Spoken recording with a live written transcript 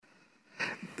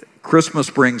Christmas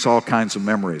brings all kinds of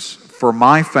memories. For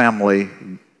my family,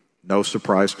 no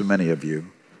surprise to many of you,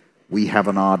 we have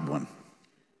an odd one.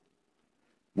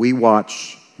 We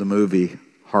watch the movie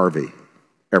Harvey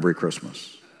every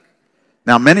Christmas.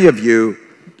 Now, many of you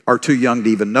are too young to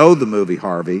even know the movie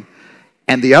Harvey,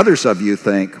 and the others of you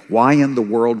think, why in the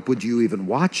world would you even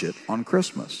watch it on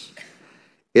Christmas?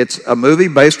 It's a movie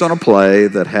based on a play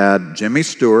that had Jimmy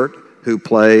Stewart, who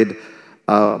played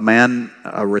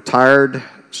a retired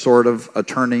sort of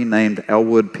attorney named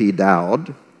Elwood P.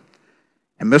 Dowd.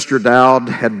 And Mr. Dowd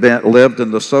had lived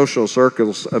in the social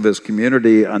circles of his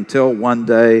community until one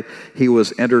day he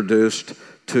was introduced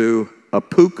to a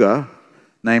puka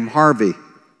named Harvey.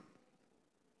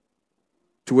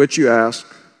 To which you ask,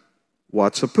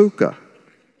 what's a puka?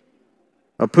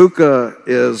 A puka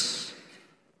is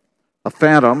a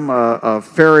phantom, a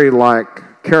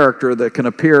fairy-like character that can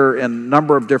appear in a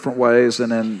number of different ways,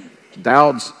 and in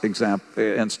Dowd's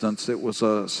instance, it was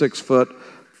a 6 foot,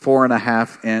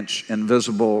 4.5 inch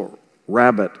invisible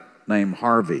rabbit named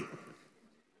Harvey.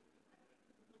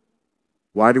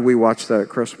 Why do we watch that at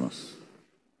Christmas?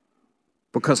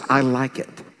 Because I like it.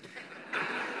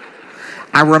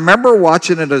 I remember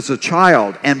watching it as a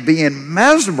child and being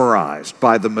mesmerized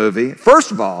by the movie.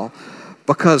 First of all,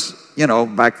 because,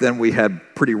 back then we had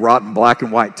pretty rotten black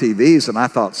and white TVs, and I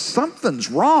thought, something's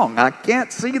wrong. I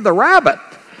can't see the rabbit.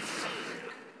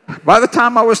 By the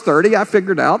time I was 30, I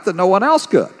figured out that no one else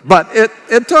could. But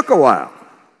it took a while.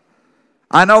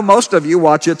 I know most of you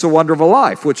watch It's a Wonderful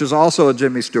Life, which is also a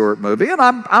Jimmy Stewart movie, and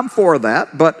I'm for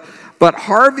that. But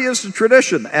Harvey is a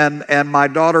tradition, and my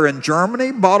daughter in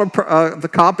Germany bought the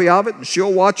copy of it, and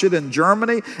she'll watch it in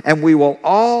Germany, and we will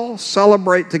all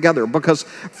celebrate together. Because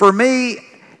for me,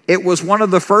 it was one of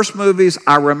the first movies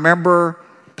I remember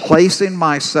placing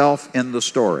myself in the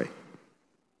story.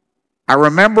 I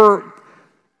remember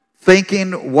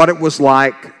thinking what it was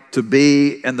like to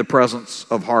be in the presence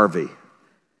of Harvey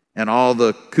and all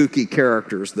the kooky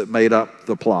characters that made up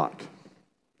the plot.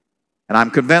 And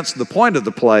I'm convinced the point of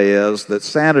the play is that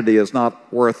sanity is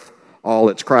not worth all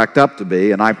it's cracked up to be,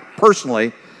 and I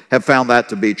personally have found that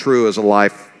to be true as a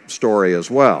life story as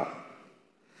well.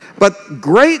 But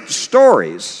great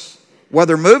stories,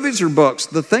 whether movies or books,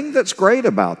 the thing that's great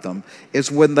about them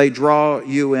is when they draw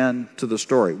you into the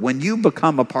story, when you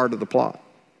become a part of the plot.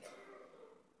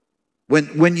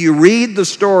 When you read the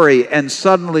story and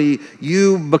suddenly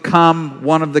you become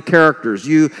one of the characters,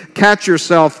 you catch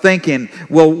yourself thinking,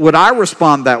 well, would I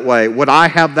respond that way? Would I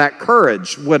have that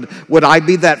courage? Would I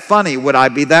be that funny? Would I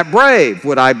be that brave?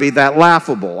 Would I be that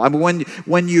laughable? I mean,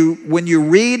 when you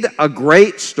read a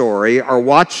great story or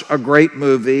watch a great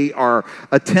movie or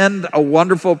attend a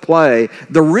wonderful play,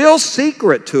 the real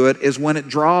secret to it is when it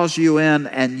draws you in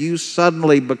and you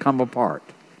suddenly become a part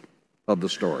of the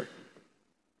story.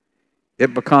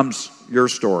 It becomes your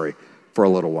story for a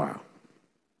little while.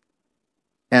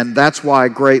 And that's why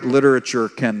great literature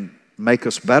can make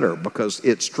us better, because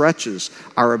it stretches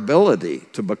our ability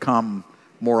to become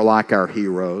more like our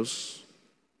heroes.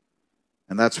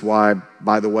 And that's why,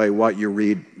 by the way, what you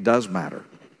read does matter.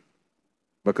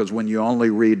 Because when you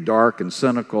only read dark and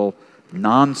cynical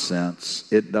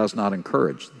nonsense, it does not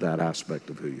encourage that aspect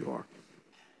of who you are.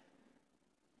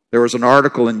 There was an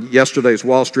article in yesterday's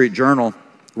Wall Street Journal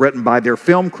written by their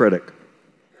film critic.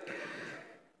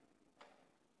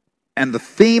 And the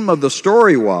theme of the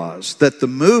story was that the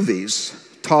movies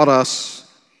taught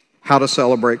us how to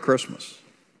celebrate Christmas.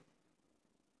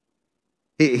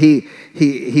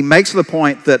 He makes the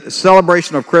point that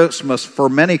celebration of Christmas for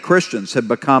many Christians had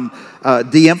become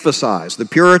de-emphasized. The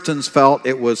Puritans felt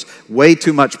it was way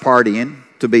too much partying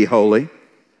to be holy.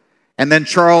 And then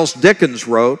Charles Dickens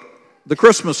wrote The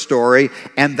Christmas Story,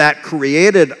 and that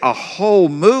created a whole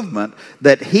movement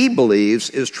that he believes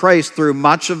is traced through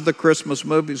much of the Christmas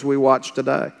movies we watch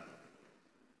today.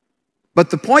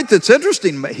 But the point that's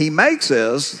interesting he makes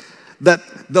is that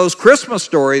those Christmas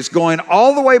stories, going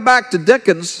all the way back to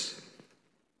Dickens,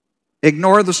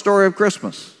 ignore the story of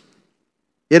Christmas.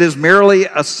 It is merely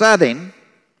a setting,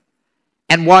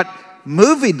 and what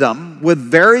moviedom, with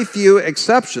very few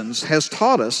exceptions, has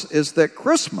taught us is that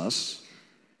Christmas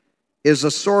is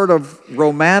a sort of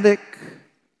romantic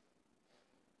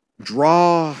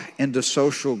draw into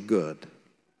social good.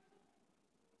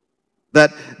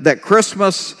 That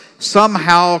Christmas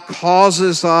somehow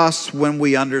causes us, when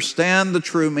we understand the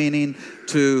true meaning,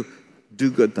 to do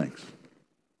good things.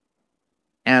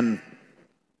 And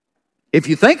if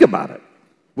you think about it,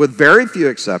 with very few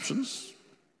exceptions,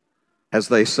 as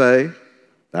they say,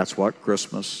 that's what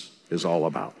Christmas is all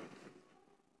about.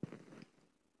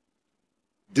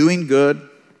 Doing good,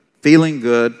 feeling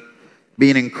good,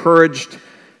 being encouraged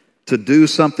to do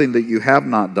something that you have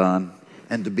not done,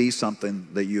 and to be something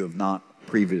that you have not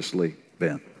previously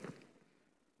been.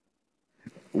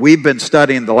 We've been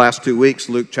studying the last 2 weeks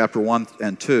Luke chapter 1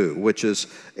 and 2, which is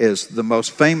the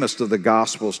most famous of the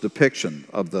Gospels' depiction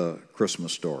of the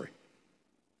Christmas story.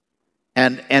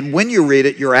 And when you read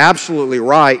it, you're absolutely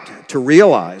right to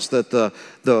realize that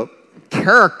the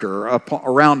character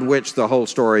around which the whole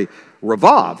story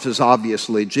revolves is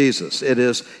obviously Jesus. It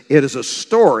is a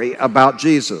story about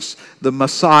Jesus, the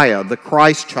Messiah, the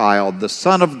Christ child, the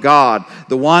Son of God,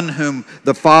 the one whom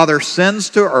the Father sends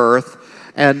to earth,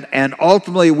 and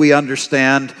ultimately we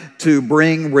understand to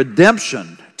bring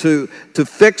redemption, to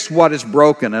fix what is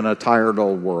broken in a tired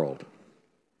old world.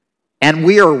 And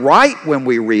we are right when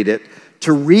we read it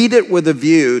to read it with a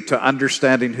view to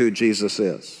understanding who Jesus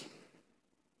is.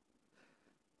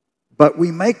 But we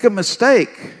make a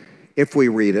mistake if we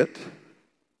read it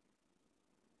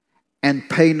and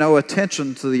pay no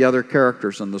attention to the other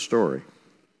characters in the story.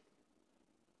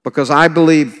 Because I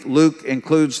believe Luke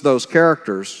includes those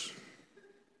characters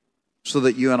so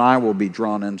that you and I will be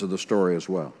drawn into the story as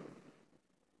well.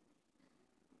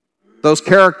 Those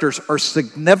characters are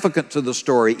significant to the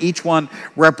story. Each one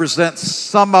represents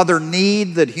some other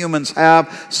need that humans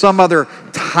have, some other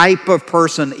type of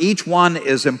person. Each one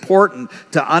is important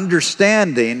to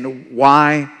understanding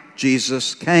why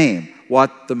Jesus came,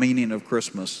 what the meaning of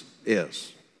Christmas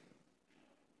is.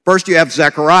 First, you have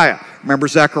Zechariah. Remember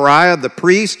Zechariah, the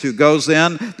priest who goes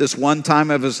in this one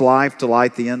time of his life to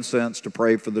light the incense, to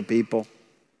pray for the people?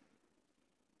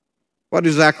 What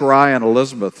do Zechariah and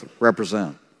Elizabeth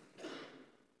represent?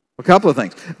 A couple of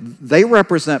things. They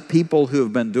represent people who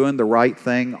have been doing the right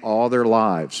thing all their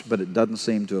lives, but it doesn't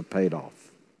seem to have paid off.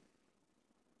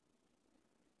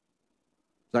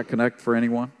 Does that connect for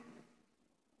anyone?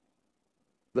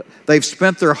 They've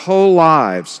spent their whole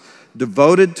lives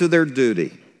devoted to their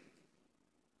duty,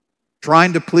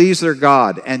 trying to please their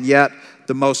God, and yet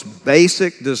the most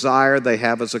basic desire they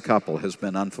have as a couple has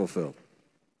been unfulfilled.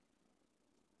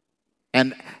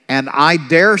 And I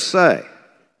dare say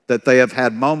that they have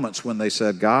had moments when they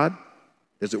said, God,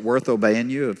 is it worth obeying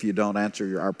you if you don't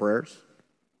answer our prayers?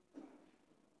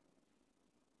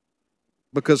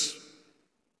 Because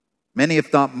many,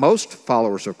 if not most,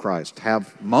 followers of Christ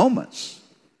have moments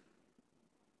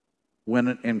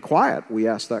when in quiet we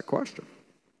ask that question.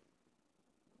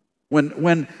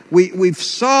 When we've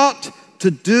sought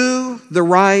to do the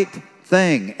right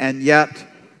thing, and yet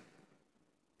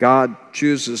God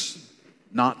chooses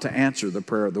not to answer the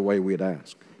prayer the way we'd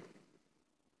ask.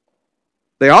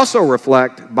 They also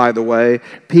reflect, by the way,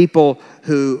 people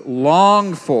who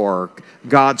long for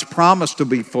God's promise to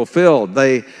be fulfilled.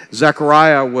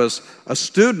 Zechariah was a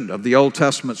student of the Old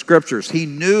Testament scriptures. He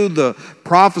knew the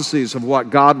prophecies of what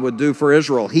God would do for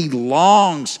Israel. He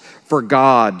longs for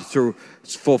God to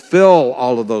fulfill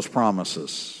all of those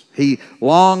promises. He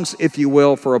longs, if you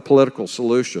will, for a political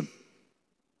solution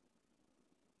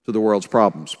to the world's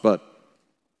problems, but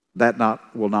that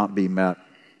will not be met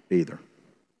either.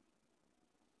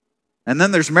 And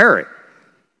then there's Mary.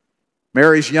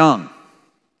 Mary's young.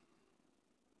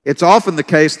 It's often the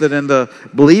case that in the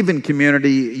believing community,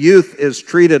 youth is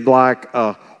treated like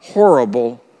a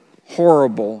horrible,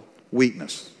 horrible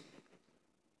weakness.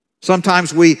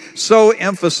 Sometimes we so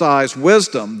emphasize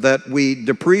wisdom that we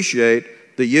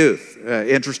depreciate the youth.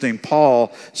 Interesting,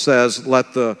 Paul says,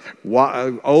 let the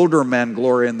older men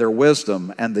glory in their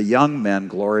wisdom and the young men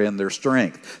glory in their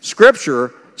strength.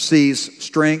 Scripture sees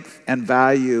strength and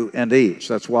value in each.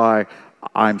 That's why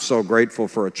I'm so grateful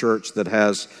for a church that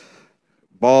has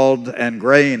bald and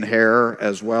graying hair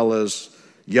as well as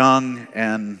young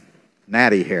and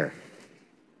natty hair.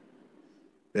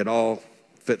 It all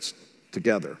fits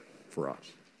together for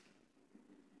us.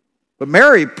 But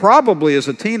Mary probably is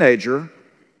a teenager,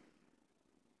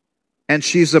 and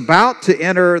she's about to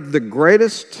enter the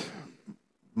greatest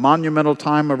monumental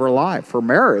time of her life, her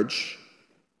marriage.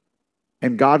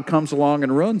 And God comes along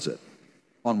and ruins it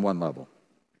on one level.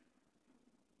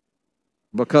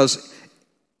 Because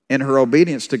in her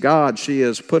obedience to God, she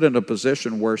is put in a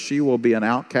position where she will be an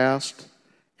outcast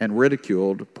and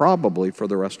ridiculed probably for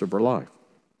the rest of her life.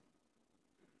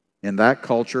 In that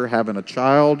culture, having a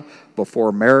child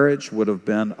before marriage would have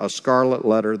been a scarlet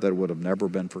letter that would have never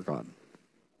been forgotten.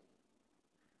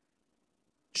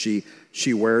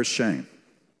 She wears shame.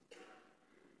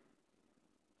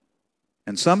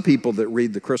 And some people that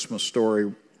read the Christmas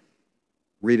story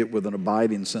read it with an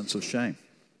abiding sense of shame.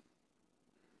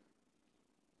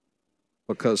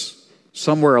 Because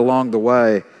somewhere along the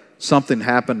way, something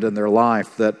happened in their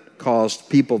life that caused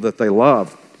people that they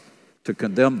love to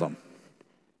condemn them.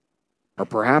 Or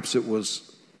perhaps it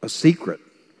was a secret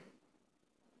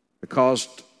It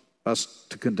caused us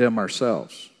to condemn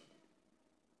ourselves.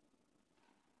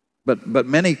 But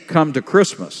many come to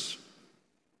Christmas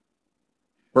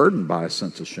burdened by a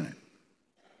sense of shame,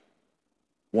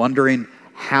 wondering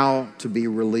how to be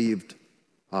relieved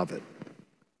of it.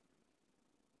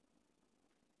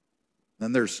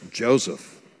 Then there's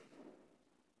Joseph.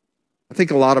 I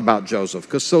think a lot about Joseph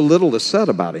because so little is said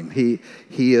about him. He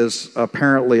is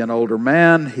apparently an older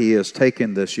man. He has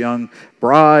taken this young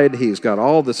bride. He's got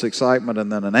all this excitement,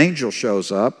 and then an angel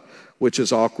shows up, which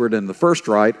is awkward in the first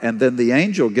rite, and then the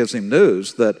angel gives him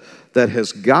news that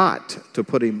has got to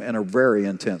put him in a very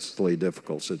intensely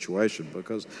difficult situation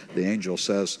because the angel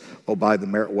says, oh, by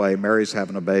the way, Mary's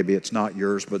having a baby. It's not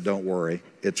yours, but don't worry.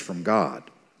 It's from God.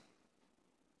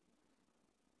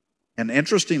 And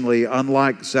interestingly,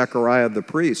 unlike Zechariah the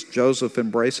priest, Joseph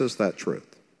embraces that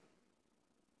truth.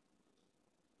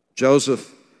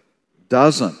 Joseph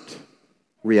doesn't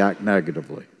react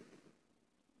negatively.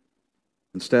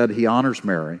 Instead, he honors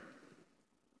Mary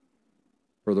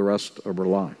for the rest of her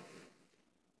life.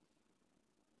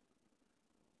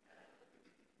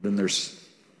 Then there's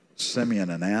Simeon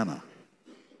and Anna.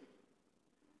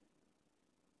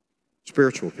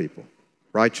 Spiritual people,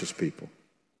 righteous people.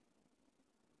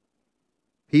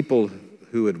 People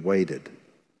who had waited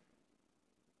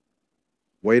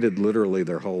literally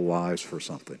their whole lives for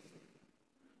something.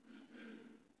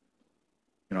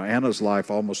 You know, Anna's life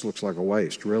almost looks like a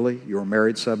waste. Really? You were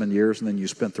married 7 years and then you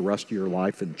spent the rest of your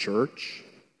life in church?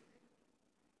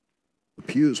 The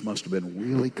pews must have been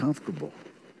really comfortable.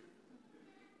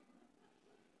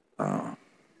 What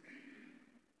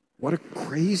a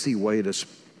crazy way to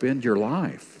spend your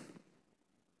life.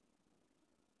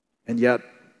 And yet,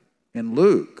 in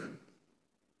Luke,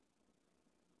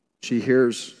 she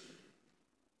hears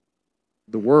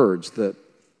the words that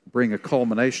bring a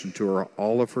culmination to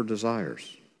all of her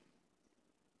desires.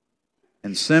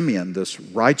 And Simeon, this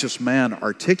righteous man,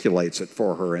 articulates it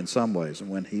for her in some ways. And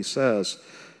when he says,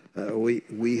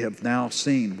 we have now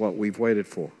seen what we've waited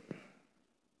for.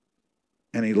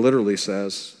 And he literally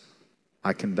says,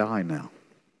 I can die now.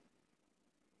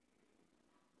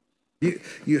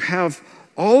 You have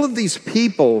all of these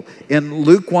people in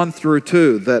Luke 1 through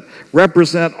 2 that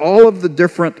represent all of the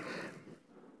different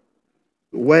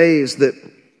ways that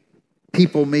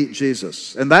people meet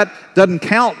Jesus. And that doesn't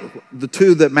count the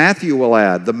two that Matthew will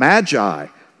add, the Magi,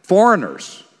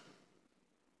 foreigners,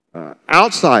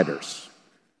 outsiders,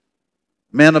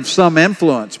 men of some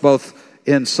influence, both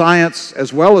in science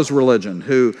as well as religion,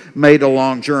 who made a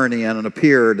long journey and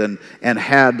appeared and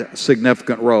had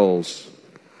significant roles.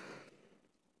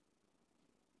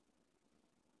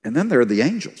 And then there are the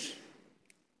angels.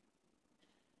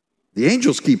 The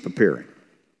angels keep appearing.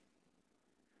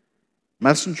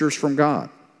 Messengers from God.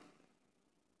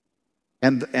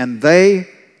 And they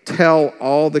tell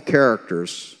all the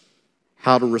characters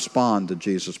how to respond to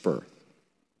Jesus' birth.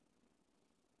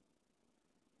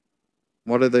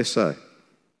 What do they say?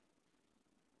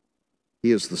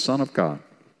 He is the Son of God.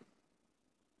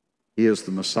 He is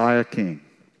the Messiah King.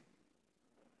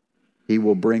 He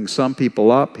will bring some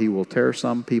people up. He will tear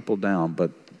some people down.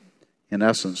 But in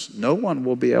essence, no one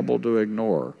will be able to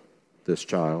ignore this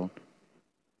child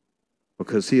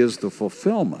because he is the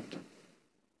fulfillment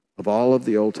of all of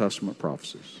the Old Testament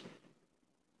prophecies.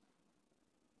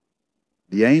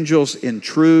 The angels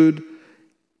intrude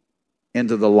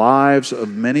into the lives of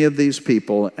many of these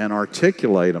people and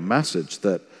articulate a message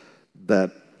that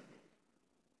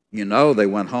you know they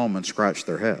went home and scratched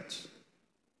their heads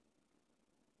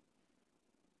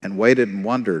and waited and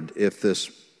wondered if this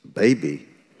baby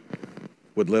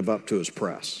would live up to his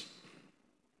press.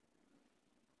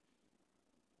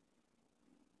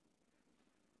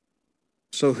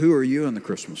 So who are you in the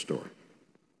Christmas story?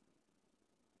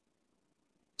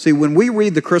 See, when we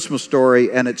read the Christmas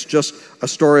story and it's just a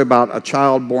story about a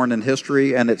child born in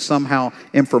history and it's somehow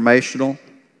informational,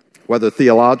 whether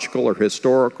theological or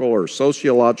historical or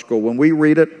sociological, when we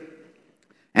read it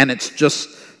and it's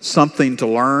just something to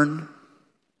learn,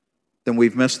 then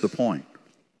we've missed the point.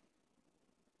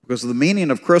 Because the meaning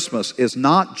of Christmas is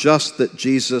not just that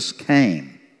Jesus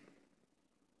came.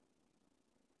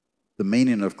 The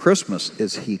meaning of Christmas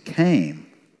is he came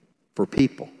for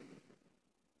people.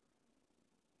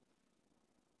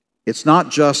 It's not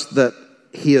just that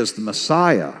he is the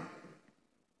Messiah,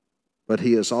 but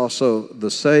he is also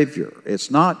the Savior. It's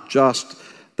not just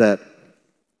that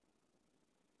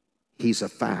he's a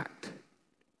fact.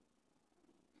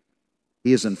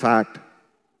 He is, in fact,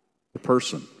 the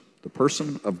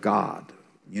person of God,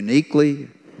 uniquely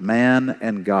man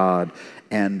and God.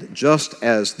 And just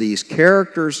as these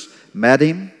characters met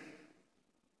him,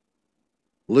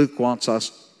 Luke wants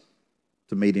us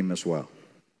to meet him as well.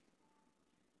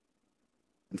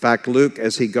 In fact, Luke,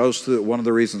 as he goes through, one of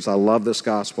the reasons I love this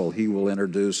gospel, he will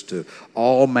introduce to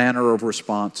all manner of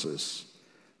responses.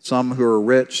 Some who are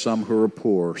rich, some who are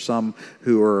poor, some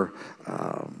who are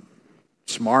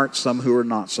smart, some who are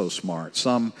not so smart,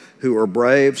 some who are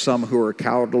brave, some who are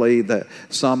cowardly,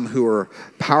 some who are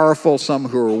powerful, some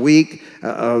who are weak.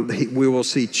 We will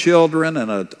see children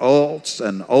and adults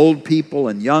and old people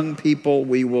and young people.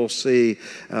 We will see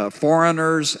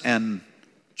foreigners and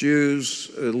Jews.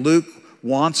 Luke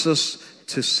wants us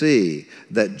to see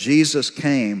that Jesus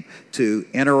came to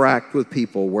interact with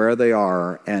people where they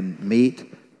are and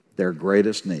meet their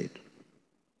greatest need.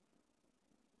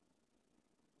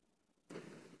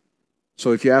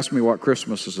 So if you ask me what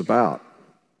Christmas is about,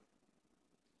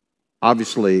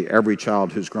 obviously every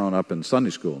child who's grown up in Sunday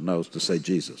school knows to say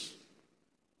Jesus.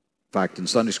 In fact, in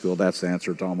Sunday school, that's the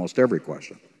answer to almost every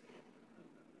question.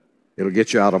 It'll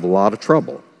get you out of a lot of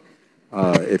trouble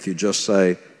if you just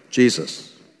say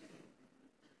Jesus.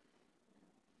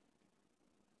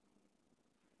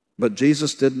 But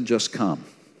Jesus didn't just come.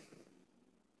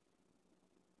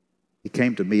 He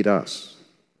came to meet us.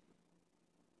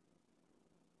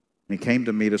 And he came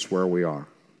to meet us where we are.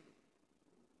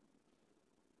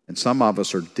 And some of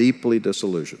us are deeply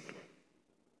disillusioned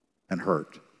and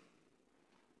hurt.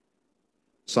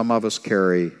 Some of us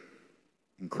carry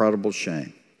incredible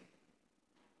shame.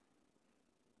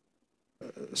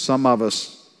 Some of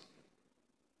us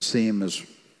seem as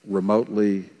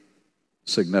remotely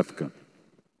significant,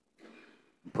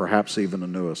 perhaps even a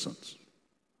nuisance.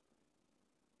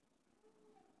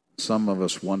 Some of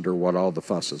us wonder what all the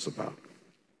fuss is about.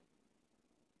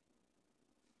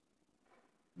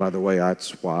 By the way,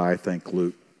 that's why I think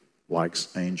Luke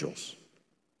likes angels.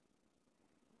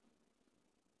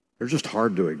 They're just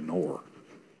hard to ignore.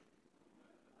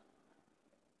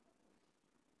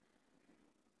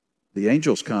 The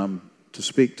angels come to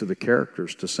speak to the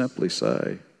characters to simply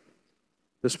say,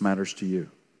 this matters to you.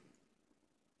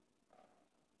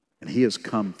 And he has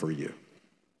come for you.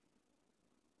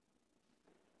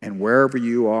 And wherever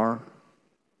you are,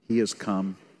 he has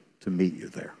come to meet you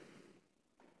there.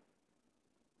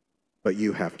 But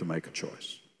you have to make a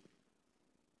choice.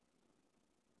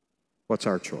 What's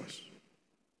our choice?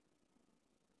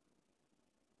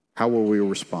 How will we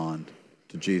respond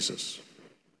to Jesus?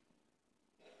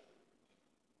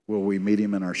 Will we meet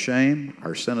him in our shame,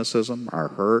 our cynicism, our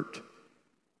hurt,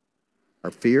 our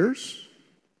fears,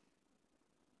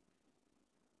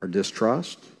 our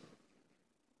distrust?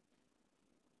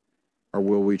 Or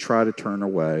will we try to turn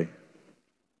away,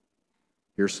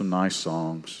 hear some nice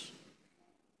songs,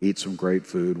 eat some great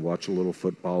food, watch a little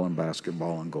football and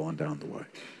basketball, and go on down the way?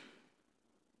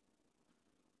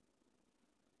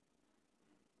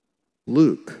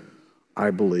 Luke,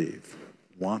 I believe,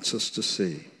 wants us to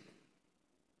see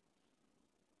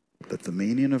that the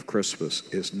meaning of Christmas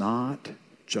is not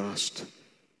just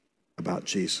about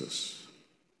Jesus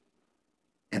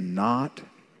and not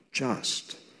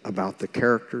just about the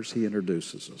characters he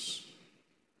introduces us,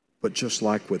 but just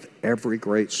like with every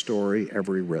great story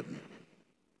ever written,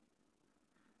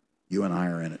 you and I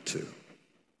are in it too.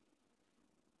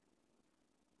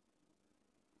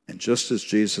 And just as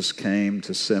Jesus came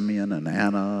to Simeon and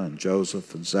Anna and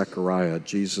Joseph and Zechariah,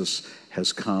 Jesus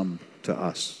has come to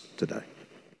us today.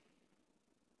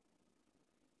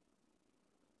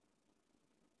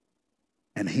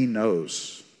 And he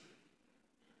knows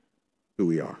who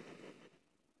we are.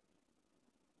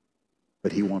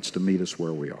 But he wants to meet us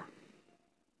where we are.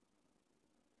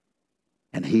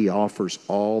 And he offers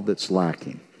all that's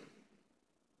lacking,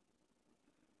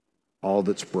 all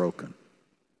that's broken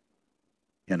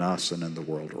in us and in the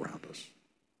world around us.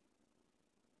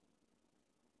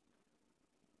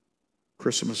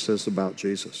 Christmas is about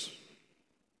Jesus.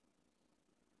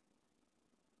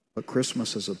 But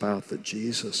Christmas is about that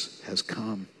Jesus has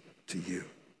come to you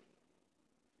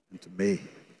and to me.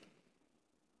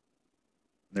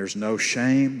 There's no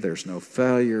shame, there's no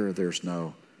failure, there's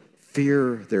no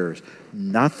fear, there's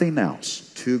nothing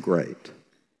else too great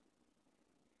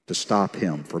to stop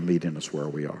him from meeting us where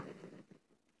we are.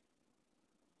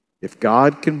 If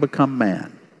God can become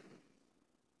man,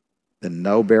 then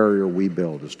no barrier we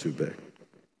build is too big.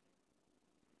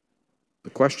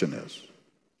 The question is,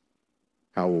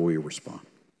 how will we respond?